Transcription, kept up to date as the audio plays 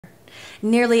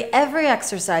Nearly every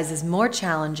exercise is more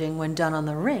challenging when done on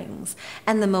the rings,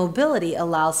 and the mobility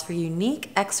allows for unique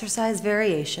exercise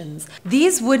variations.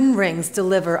 These wooden rings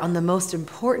deliver on the most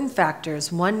important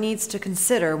factors one needs to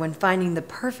consider when finding the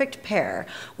perfect pair,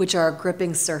 which are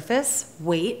gripping surface,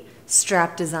 weight,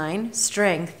 strap design,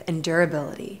 strength, and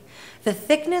durability. The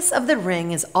thickness of the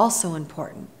ring is also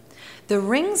important. The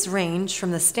rings range from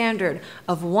the standard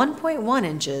of 1.1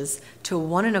 inches to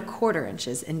 1.25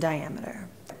 inches in diameter.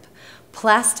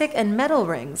 Plastic and metal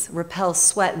rings repel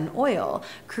sweat and oil,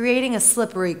 creating a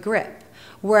slippery grip,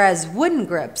 whereas wooden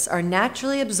grips are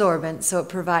naturally absorbent, so it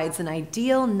provides an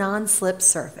ideal non-slip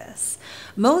surface.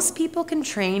 Most people can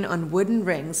train on wooden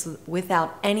rings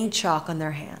without any chalk on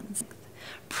their hands.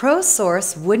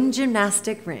 ProSource wooden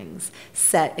gymnastic rings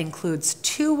set includes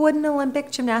 2 wooden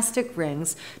Olympic gymnastic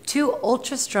rings, 2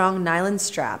 ultra-strong nylon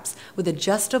straps with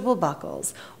adjustable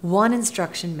buckles, 1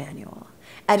 instruction manual.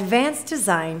 Advanced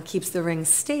design keeps the rings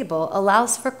stable,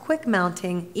 allows for quick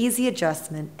mounting, easy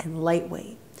adjustment, and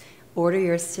lightweight. Order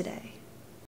yours today.